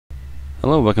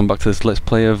Hello, welcome back to this Let's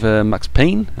Play of Max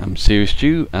Payne. I'm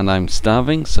SeriousStu and I'm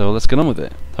starving, so let's get on with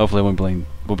it. Hopefully I won't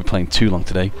be playing too long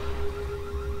today.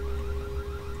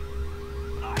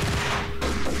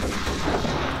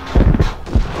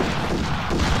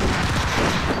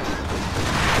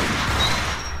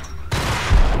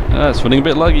 It's running a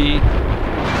bit laggy.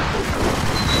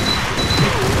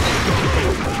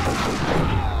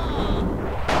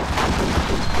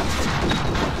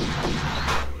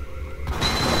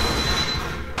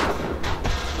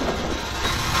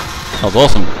 That was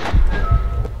awesome.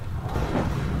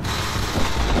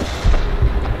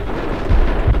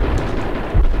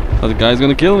 That guy's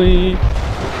gonna kill me.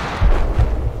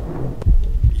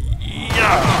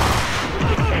 Yeah.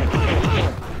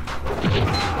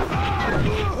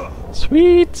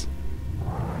 Sweet.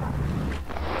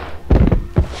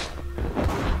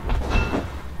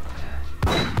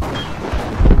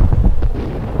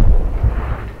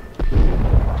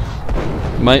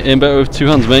 Might aim better with two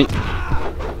hands, mate.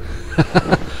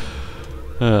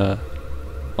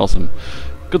 Awesome.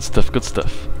 Good stuff, good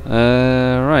stuff.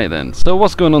 Right then, so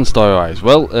what's going on story-wise?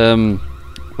 Well,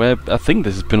 I think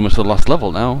this is pretty much the last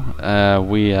level now.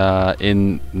 We are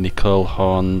in Nicole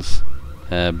Horn's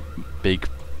big,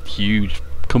 huge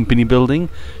company building.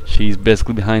 She's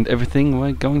basically behind everything.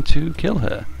 We're going to kill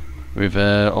her with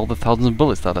all the thousands of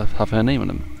bullets that have her name on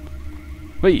them.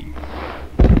 Wait!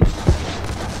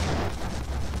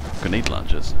 Grenade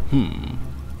launchers.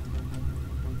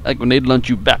 I grenade launch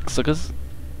you back, suckers.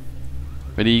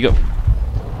 Ready, you go.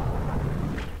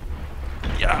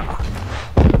 Yeah.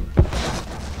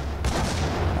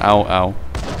 Ow, ow.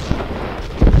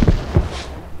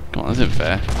 Come on, this isn't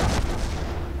fair.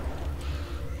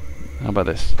 How about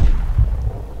this?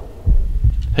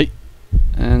 Hey,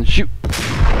 and shoot.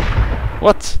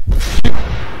 What? Shoot.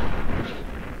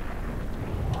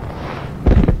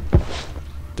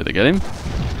 Did I get him?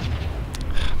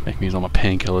 Make me use all my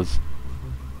painkillers.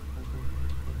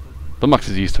 But Max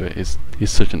is used to it. He's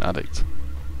such an addict.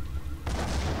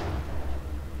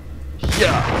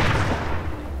 Yeah.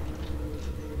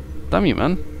 Damn you,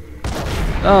 man.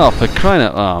 Oh, for crying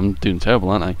out! Oh, I'm doing terrible,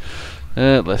 aren't I?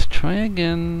 Let's try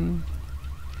again.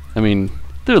 I mean,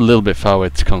 they're a little bit far away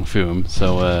to kung fu him,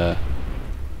 so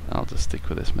I'll just stick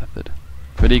with this method.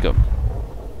 Ready, go.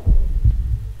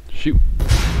 Shoot.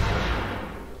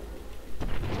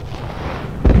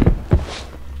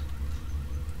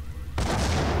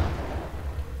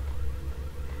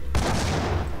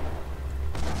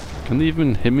 Can they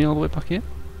even hit me all the way back here?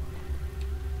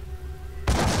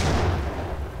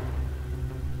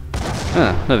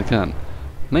 Ah, no they can't.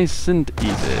 Nice and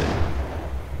easy.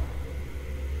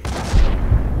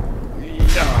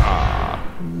 Yeah.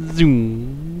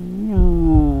 Zoom.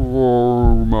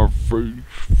 Oh, my face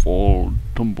fall.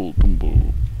 Tumble,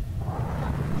 tumble.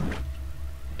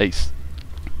 Ace.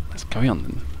 Let's carry on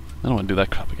then. I don't want to do that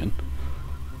crap again.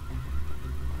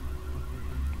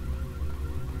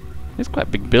 It's quite a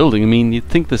big building. I mean, you'd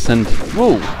think they send...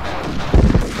 Whoa!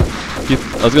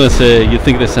 I was going to say, you'd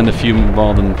think they send a few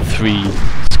more than 3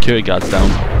 security guards down.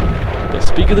 But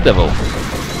speak of the devil.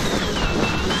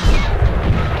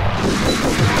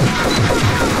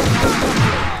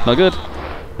 Not good.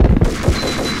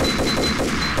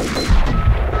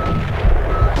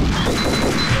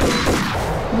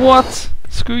 What?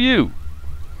 Screw you.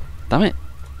 Damn it.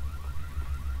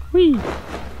 Whee!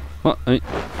 What?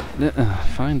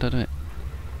 Fine, don't do it.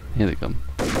 Here they come.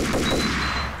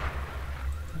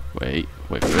 Wait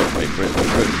for it, wait for it, wait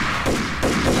for it.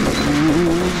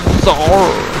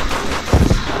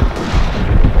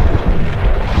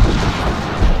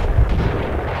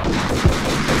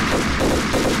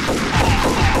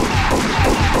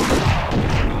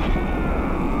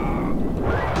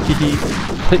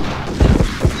 Hey.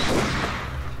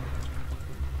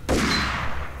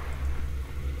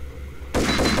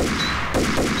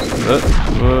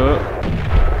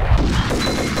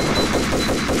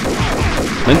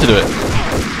 Meant to do it.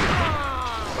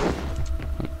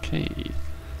 Okay.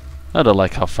 I don't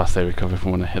like how fast they recover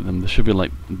from when I hit them. There should be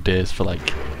like days for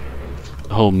like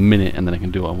a whole minute and then I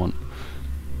can do what I want.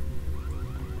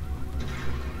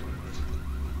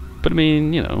 But I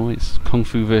mean, you know, it's Kung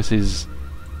Fu versus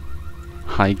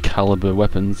high caliber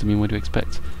weapons. I mean, what do you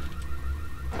expect?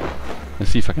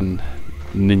 Let's see if I can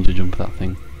ninja jump that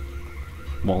thing.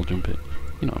 Wall jump it.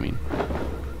 You know what I mean.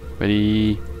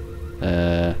 Ready?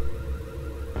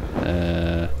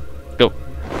 Go.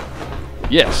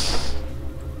 Yes.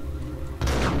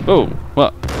 Oh,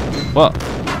 what? What?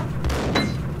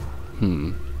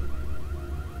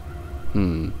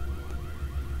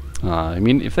 I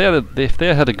mean, if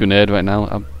they had a grenade right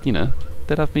now, you know,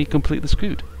 they'd have me completely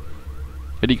screwed.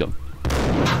 Ready, go.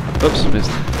 Oops,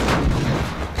 missed.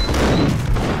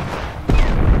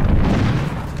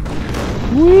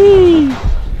 Whee!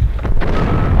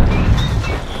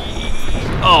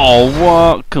 Oh,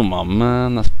 what? Come on,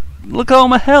 man. Look at all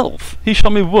my health. He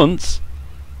shot me once.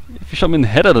 If he shot me in the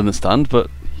head, I'd understand, but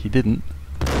he didn't.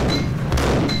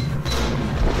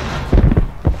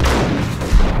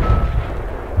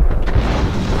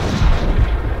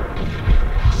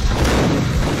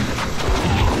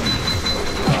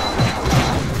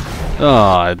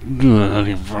 Ah,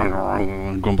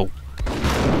 grumble.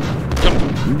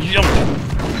 Jump!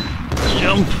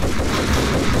 Jump!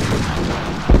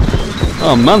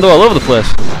 Oh man, they're all over the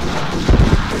place.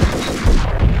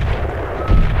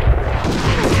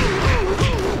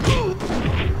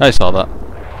 I saw that.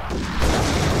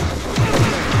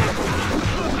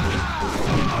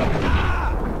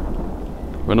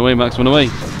 Run away, Max, run away.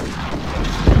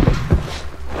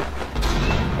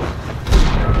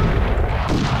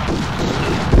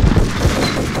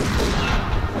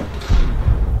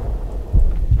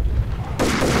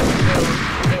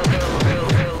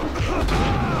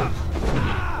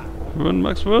 Run,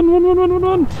 Max, run, run, run, run, run,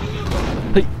 run!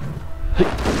 Hey! Hey!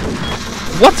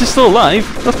 What? He's still alive?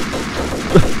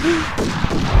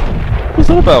 What's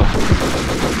that about?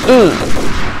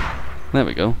 There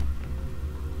we go.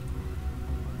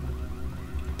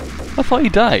 I thought he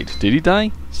died. Did he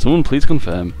die? Someone please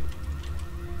confirm.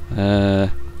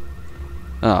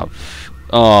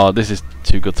 Oh, this is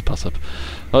too good to pass up.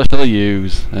 What shall I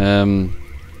use?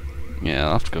 Yeah,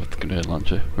 I'll have to go with the grenade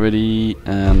launcher. Ready,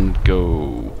 and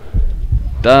go.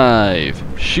 Dive!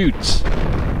 Shoot!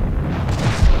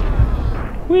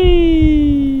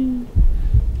 Whee!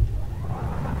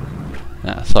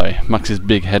 Ah, sorry, Max's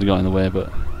big head got in the way,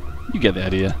 but you get the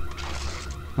idea.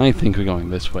 I think we're going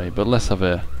this way, but let's have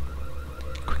a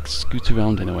quick scoot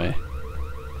around anyway.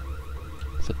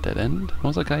 Is that dead end?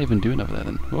 What's that guy even doing over there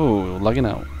then? Oh, lagging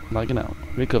out, lagging out.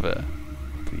 Recover,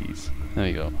 please. There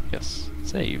we go. Yes,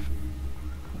 save.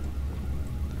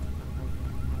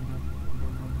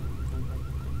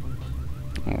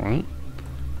 Alright.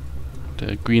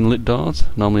 The green lit doors,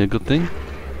 normally a good thing.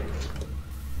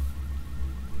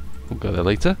 We'll go there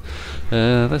later.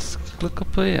 Let's look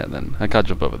up here then. I can't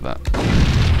jump over that.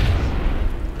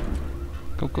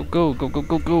 Go, go, go, go, go,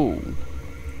 go, go!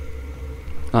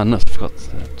 Ah, nuts, I forgot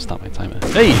to start my timer.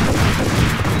 Hey!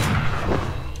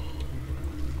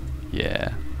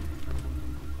 Yeah.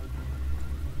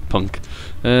 Punk.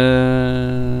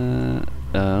 Okay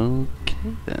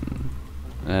then.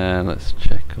 Let's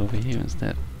check over here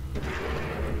instead.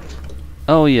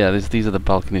 Oh yeah, these are the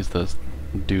balconies those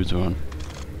dudes are on.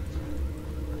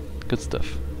 Good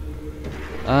stuff.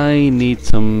 I need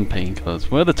some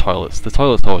painkillers. Where are the toilets? The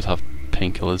toilets always have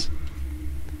painkillers.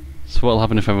 So what'll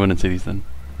happen if I run into these then?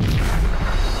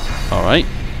 Alright.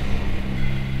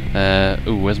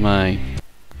 Ooh, where's my...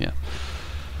 Yeah.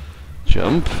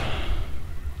 Jump.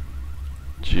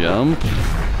 Jump.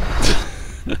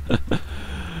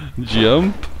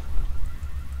 Jump.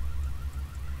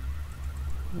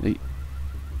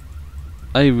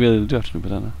 I really do have to jump,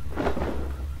 don't I?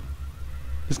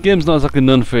 This game's not exactly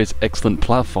known for its excellent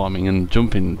platforming and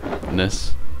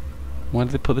jumpingness. Why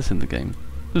did they put this in the game?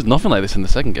 There's nothing like this in the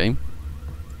second game.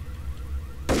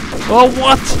 Oh,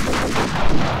 what?!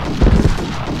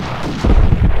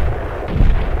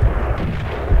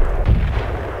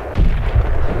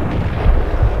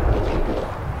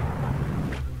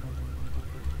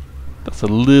 That's a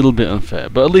little bit unfair,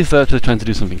 but at least they're actually trying to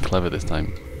do something clever this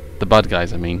time. The bad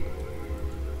guys, I mean.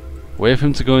 Wait for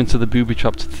him to go into the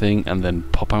booby-trapped thing and then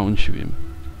pop out and shoot him.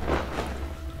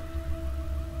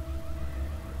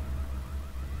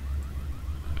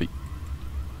 Wait.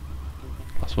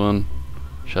 Last one.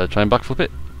 Should I try and backflip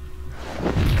it?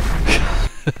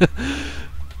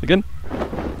 Again?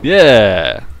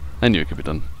 Yeah! I knew it could be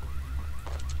done.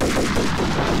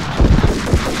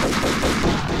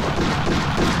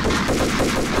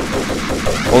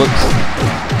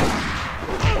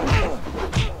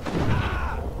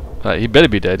 Right, he better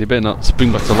be dead, he better not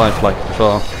spring back to life like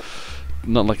before.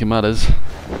 Not like it matters.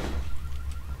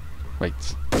 Wait.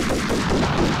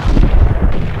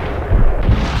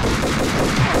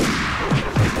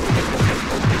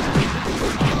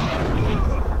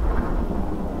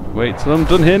 Wait till I'm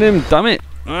done hitting him, damn it!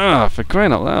 Ah, for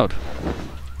crying out loud.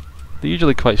 They're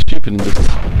usually quite stupid and just...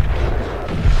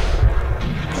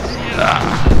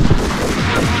 Ah.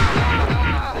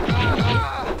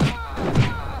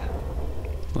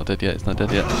 Not dead yet, it's not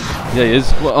dead yet. Yeah, he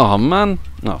is. Oh man!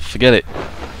 Oh, forget it.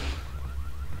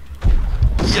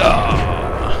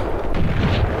 Yeah.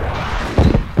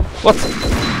 What?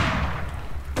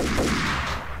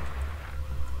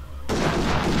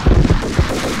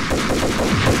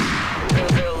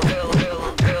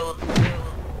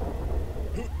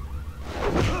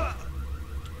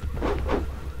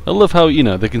 I love how, you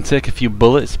know, they can take a few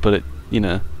bullets, but it, you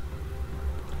know,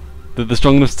 they're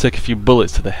strong enough to take a few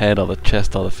bullets to the head or the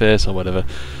chest or the face or whatever,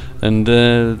 and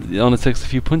it only takes a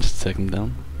few punches to take them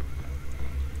down.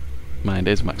 Mind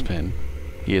is Max Payne.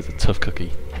 He is a tough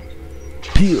cookie.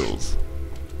 Peels!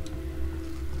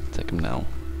 Take him now.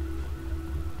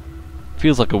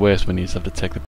 Feels like a waste when you just have to take the